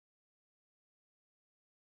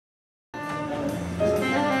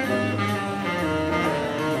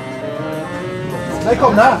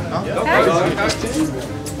Välkomna!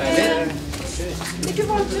 Did you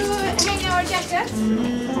want to hang our jacket?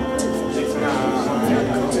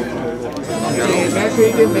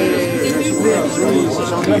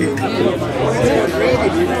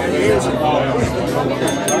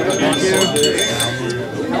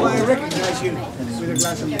 I recognize you with a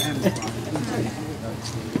glass in your hand.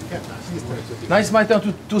 Now it's my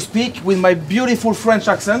turn to speak with my beautiful French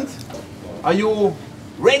accent. Are you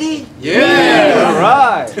ready? Yeah! All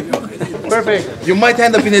right! Perfect. You might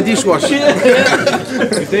end up in a dishwasher.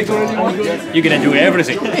 You're gonna do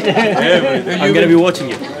everything. I'm gonna be watching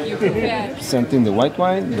you. Presenting the white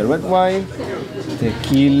wine, the red wine,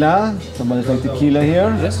 tequila. Somebody like tequila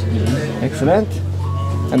here? Yes. Excellent.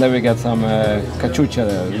 And then we got some cachucha,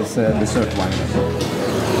 this dessert wine.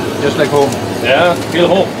 Just like home. Yeah, feel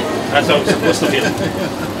home. That's how it's supposed to feel.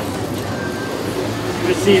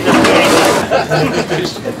 You see the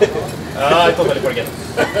I totally forget.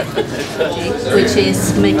 Which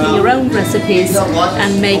is making your own recipes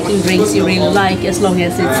and making drinks you really like, as long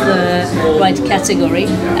as it's the right category.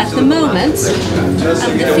 At the moment, I'm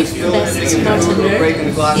the 5th best bartender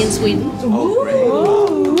in Sweden.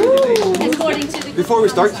 According to the... Before we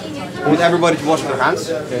start, I want everybody to wash their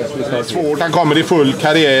hands. Svårt, han kommer I full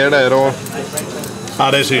karriär där och...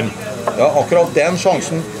 Ja, det är synd. Ja, akkurat den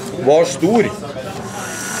chansen var stor.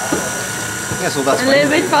 Yeah, so that's A little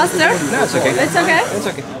bit faster? No, it's okay. It's okay? It's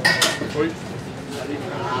okay.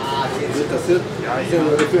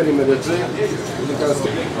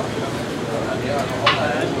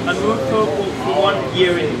 And for 1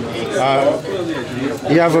 year in...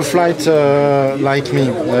 You have a flight like me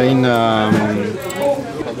in... Have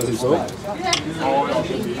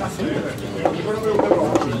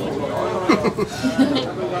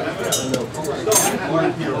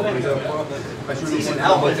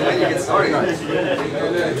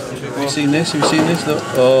you seen this? Have you seen this?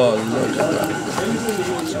 Oh, look at that.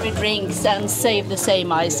 drinks and save the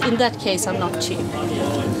same ice. In that case, I'm not cheap.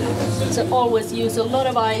 So always use a lot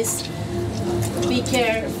of ice. Be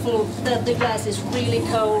careful that the glass is really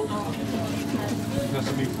cold.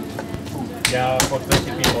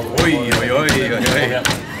 Oj, oj, oj, oj, oj.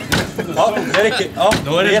 Ja, det räcker. Ja,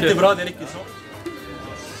 det är jättebra. Det räcker så.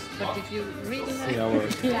 But if you really See our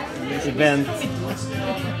want event.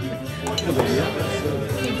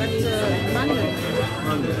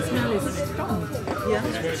 Smell is strong. Yeah.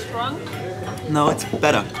 Strong? No, it's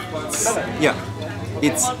better. Yeah,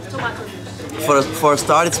 it's for a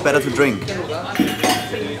start. It's better to drink,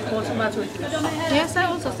 Yes, I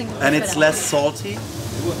also think and it's less salty.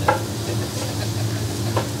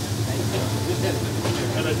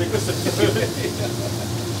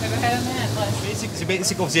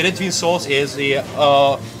 Basic of the red bean sauce is the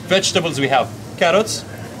vegetables we have: carrots,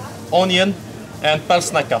 onion, and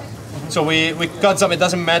palsnacka. So we cut them. It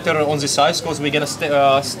doesn't matter on the size because we're gonna steak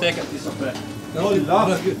it.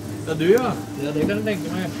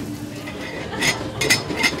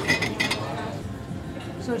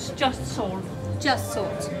 So it's just salt. Just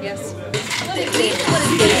salt, yes.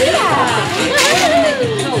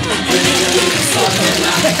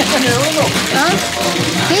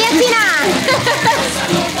 Tina!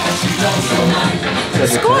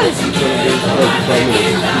 Skål!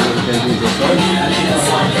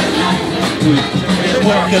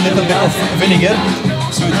 A little bit of vinegar,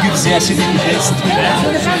 so it gives the acidic taste.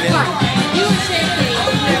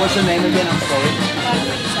 What's the name again? I'm sorry.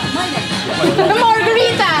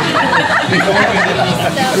 Margarita!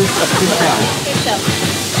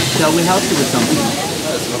 Shall we help you with something?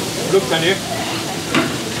 Look, can you?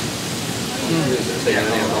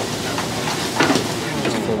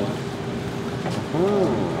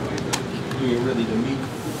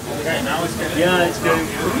 Okay, now it's good. Yeah, it's good.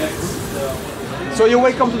 So you're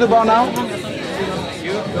welcome to the bar now.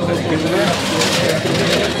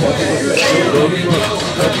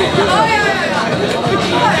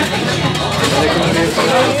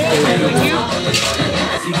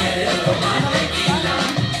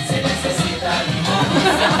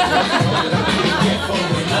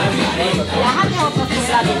 Jag hade hoppats på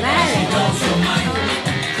Vladimir.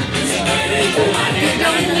 You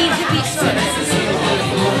don't need to be so.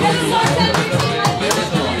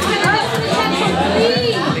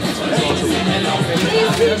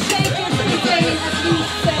 Please shake it today at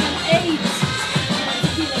least 7, 8.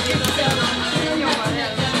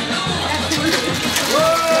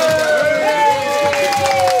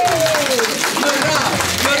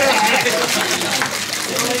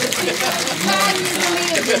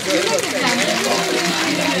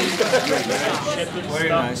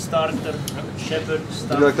 Shepherd starter. Shepherd Do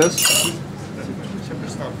starter. you like this?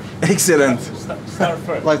 Excellent.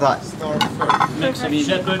 Like that.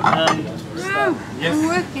 Shepherd and... I'm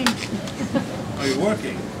working. Are you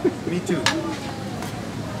working? Me too.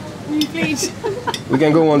 Please. We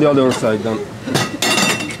can go on the other side then.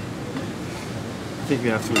 I think we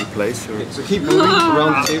have to replace her. So keep moving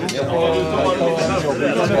around the table.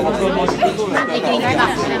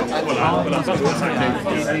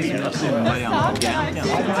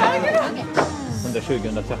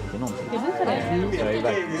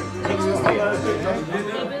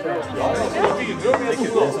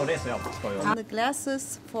 The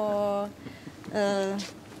glasses for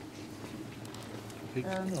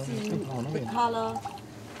seeing the color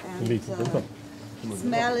and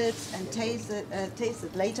smell it and taste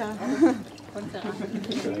it later.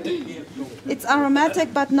 It's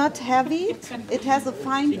aromatic but not heavy. It has a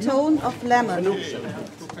fine tone of lemon.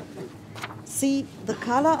 See the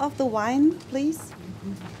color of the wine, please.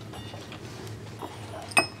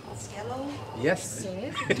 It's yellow. Yes.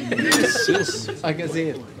 Yes. I can see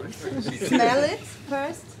it. Smell it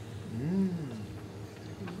first.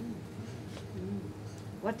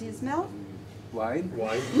 What do you smell? Wine.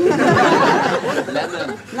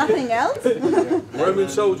 Lemon. Nothing else? Roman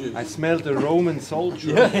soldiers. I smelled a Roman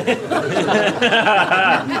soldier.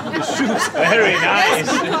 Very nice.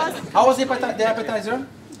 How was the appetizer?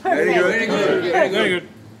 Very good. Very good.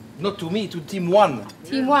 Not to me, to team one.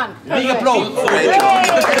 Team 1. Big applause.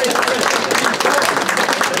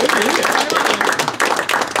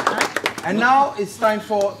 And now it's time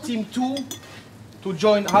for team 2 to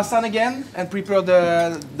join Hassan again and prepare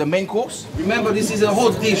the main course. Remember, this is a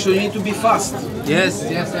hot dish, so you need to be fast. Yes.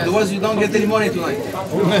 Otherwise, you don't get any money tonight.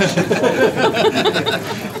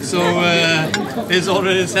 So it's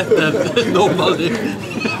already set that nobody.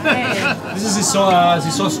 This is the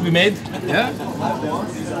sauce we made. Yeah.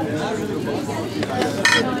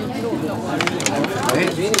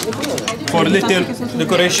 For a little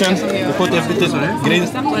decoration, we put a little green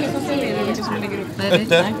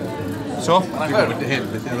ute. Så.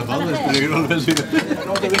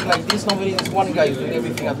 Nobody like this, nobody is one guy doing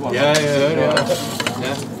everything at once. Yeah.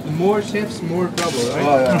 More chefs, more trouble,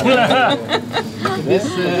 right? In this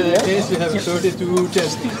case, you have 32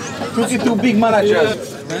 chefs. 32 big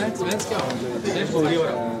managers.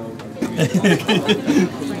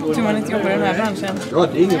 Tror man inte jobbar i den här branschen?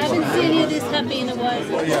 I haven't seen you this happy in a while.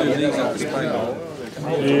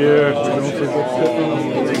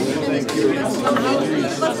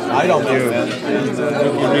 I don't know.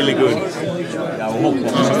 Looking really good.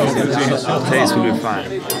 Taste will be fine.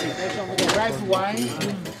 Red wine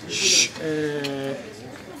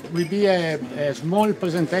will be a small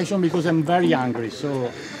presentation because I'm very hungry,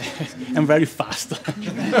 so I'm very fast.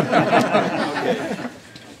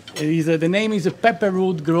 The name is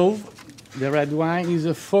Pepperwood Grove. The red wine is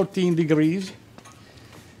 14 degrees.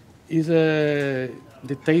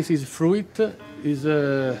 The taste is fruit. Is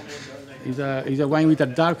a wine with a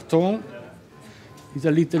dark tone. It's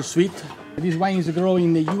a little sweet. This wine is grown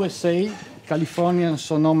in the USA, California,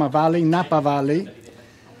 Sonoma Valley, Napa Valley.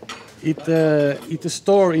 It's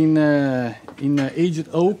stored in aged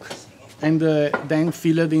oak and then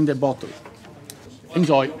filled in the bottle.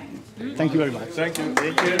 Enjoy. Thank you very much. Thank you.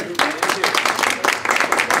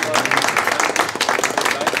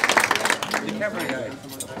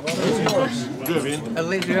 At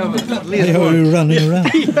least you have at least one. You're running around.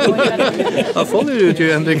 I follow you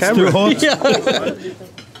to the camera. Too hot.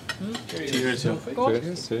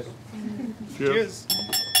 Cheers.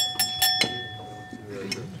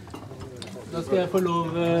 Då ska jag få lov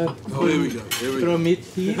från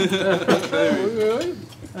mitt team.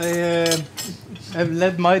 I've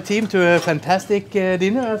led my team to a fantastic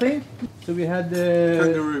dinner, I think. So we had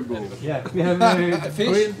Kangaroo ball. yeah, we have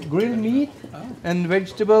grilled meat and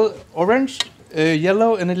vegetable, orange,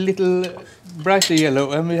 yellow, and a little brighter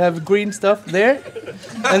yellow, and we have green stuff there,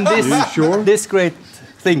 and this great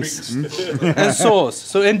things and sauce.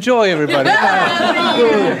 So enjoy, everybody.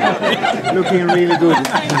 Looking really good.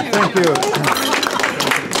 Thank you.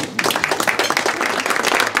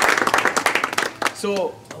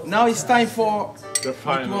 So now it's time for the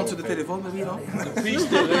final. You want to the telephone, maybe, no? Prise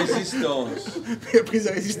de résistance. Prise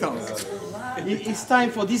de résistance. It's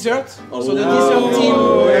time for dessert. So the dessert team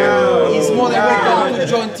is more than welcome to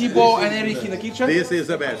join Thibaut and Eric in the kitchen. This is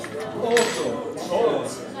the best.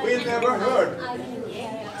 We never heard.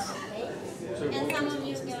 And some of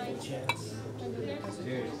you guys.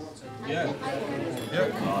 Yeah.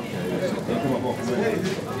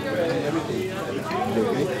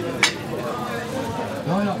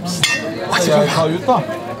 Ta ut da.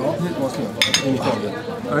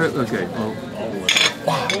 Okay.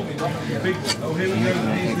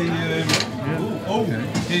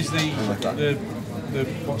 Here's the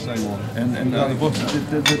what's the name one? And that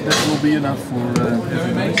will be enough for.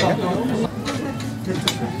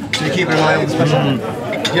 So you keep an eye on the special?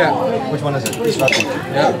 Yeah. Which one is it? This one?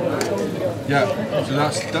 Yeah. Yeah. So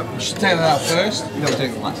that's that. We should take that out first. No,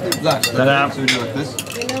 take it last. Last. So we do like this.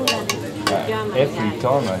 Every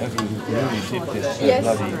time I have to really dip this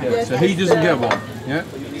bloody. So he doesn't get one. Yeah.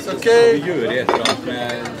 It's okay.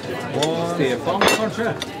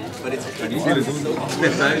 But it's a dance.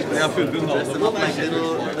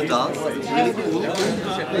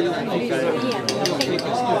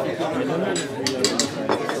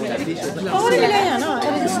 Ja, det vill jag gärna.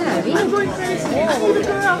 Är det snövin?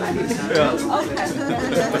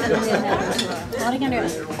 Ja, det kan du göra.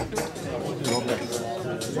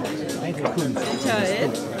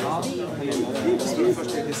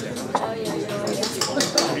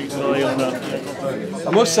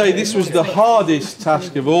 I must say this was the hardest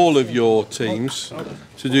task of all of your teams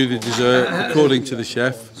to do the dessert, according to the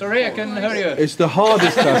chef. Sorry, I can hear you. It's the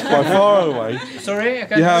hardest task by far away. Sorry, I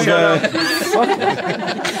can You have, hear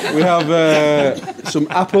we have some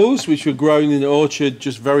apples which were grown in the orchard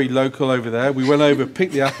just very local over there. We went over,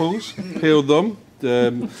 picked the apples, peeled them.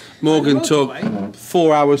 Morgan took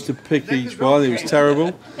 4 hours to pick each one. It was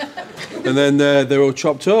terrible. And then they're all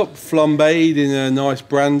chopped up, flambéed in a nice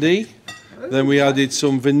brandy. Then we added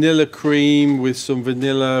some vanilla cream with some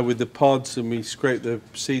vanilla with the pods, and we scraped the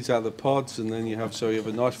seeds out of the pods, and then you have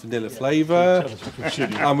a nice vanilla flavour.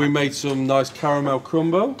 And we made some nice caramel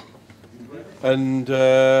crumble, and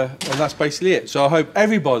that's basically it. So I hope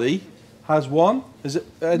everybody has one. Is it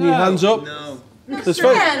any hands up? No. There's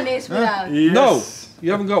Man is without. Yes. No,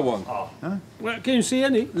 you haven't got one. Huh? Well, can you see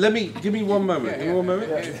any? Give me 1 moment. Give me 1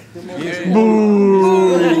 moment. One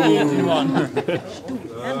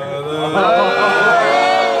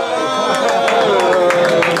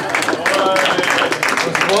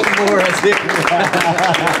more as it.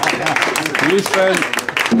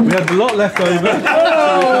 We had a lot left over.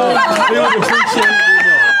 We would appreciate it.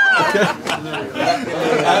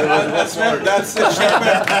 That's a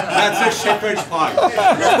shepherd. That's a shepherd's pie.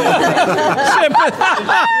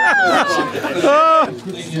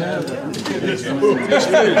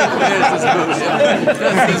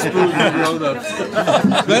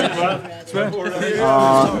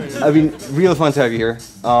 I've been real fun to have you here.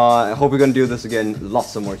 I hope we're gonna do this again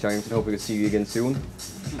lots of more times. I hope we can see you again soon.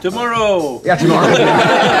 Tomorrow. Yeah, tomorrow.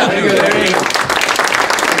 Very good. Very good.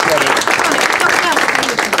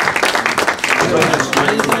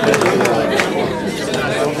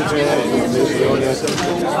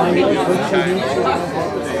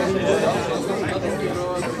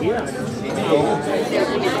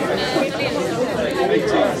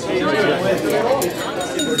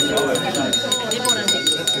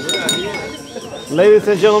 Ladies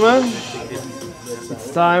and gentlemen,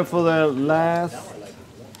 it's time for the last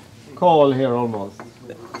call here almost.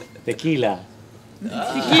 Tequila.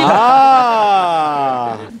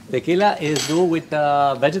 Ah! Tequila is do with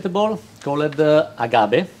a vegetable called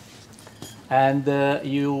agave, and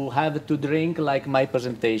you have to drink like my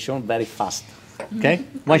presentation very fast. Okay,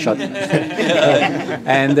 one shot.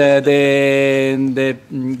 And the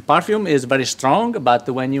perfume is very strong, but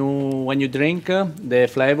when you drink, the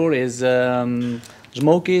flavor is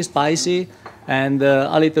smoky, spicy, and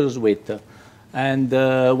a little sweet. And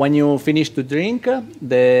when you finish to drink,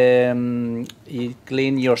 you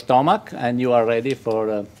clean your stomach, and you are ready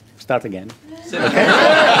for start again. Okay?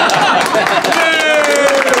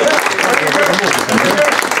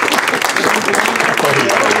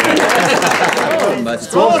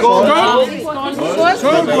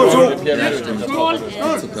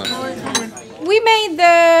 We made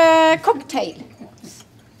the cocktail,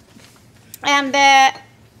 and a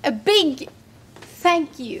big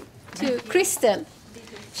thank you to Crystal.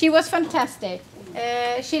 She was fantastic.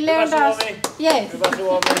 She learned us. Yes.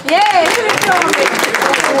 Yes.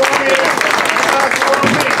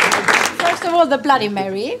 First of all, the Bloody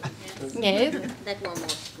Mary. Yes. That one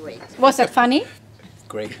was great. Was that funny?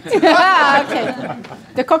 Great. Okay.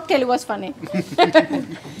 The cocktail was funny.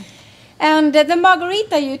 And the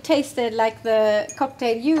margarita you tasted like the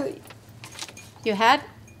cocktail you had.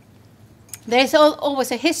 There's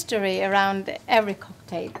always a history around every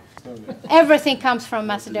cocktail. Everything comes from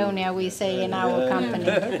Macedonia, we say in our company.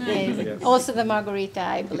 Yes. Also the margarita,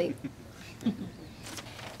 I believe.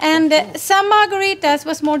 And some margaritas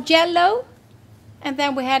was more jello, and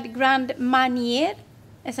then we had Grand Marnier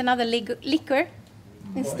as another liquor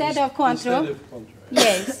instead of Cointreau.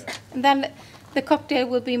 Yes, and then the cocktail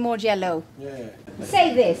will be more jello. Yeah.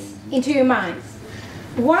 Say this into your minds.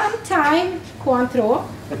 1 time Cointreau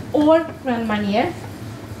or Grand Marnier,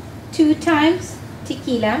 2 times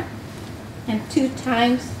tequila, and 2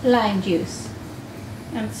 times lime juice,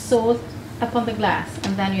 and salt upon the glass,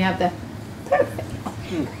 and then you have the perfect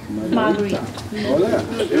margarita.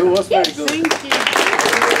 It was very good. Thank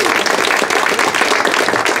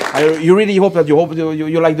you. You really hope that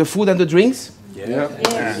you like the food and the drinks? Yeah.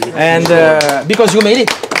 And because you made it.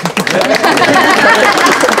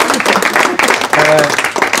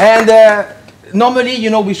 Normally, you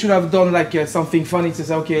know, we should have done like something funny to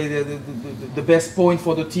say, okay, the best point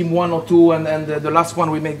for the team 1 or 2, and the last one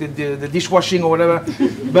we make the dishwashing or whatever.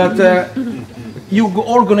 But you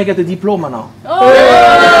all gonna get a diploma now. Oh!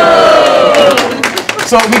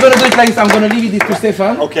 So we're gonna do it like this. I'm gonna leave it to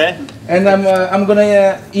Stefan. Okay. And I'm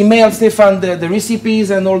gonna email Stefan the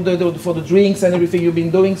recipes and all for the drinks and everything you've been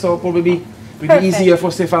doing. So probably it'll be easier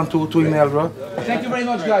for Stefan to email, bro. Thank you very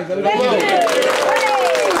much, guys. Have a good day.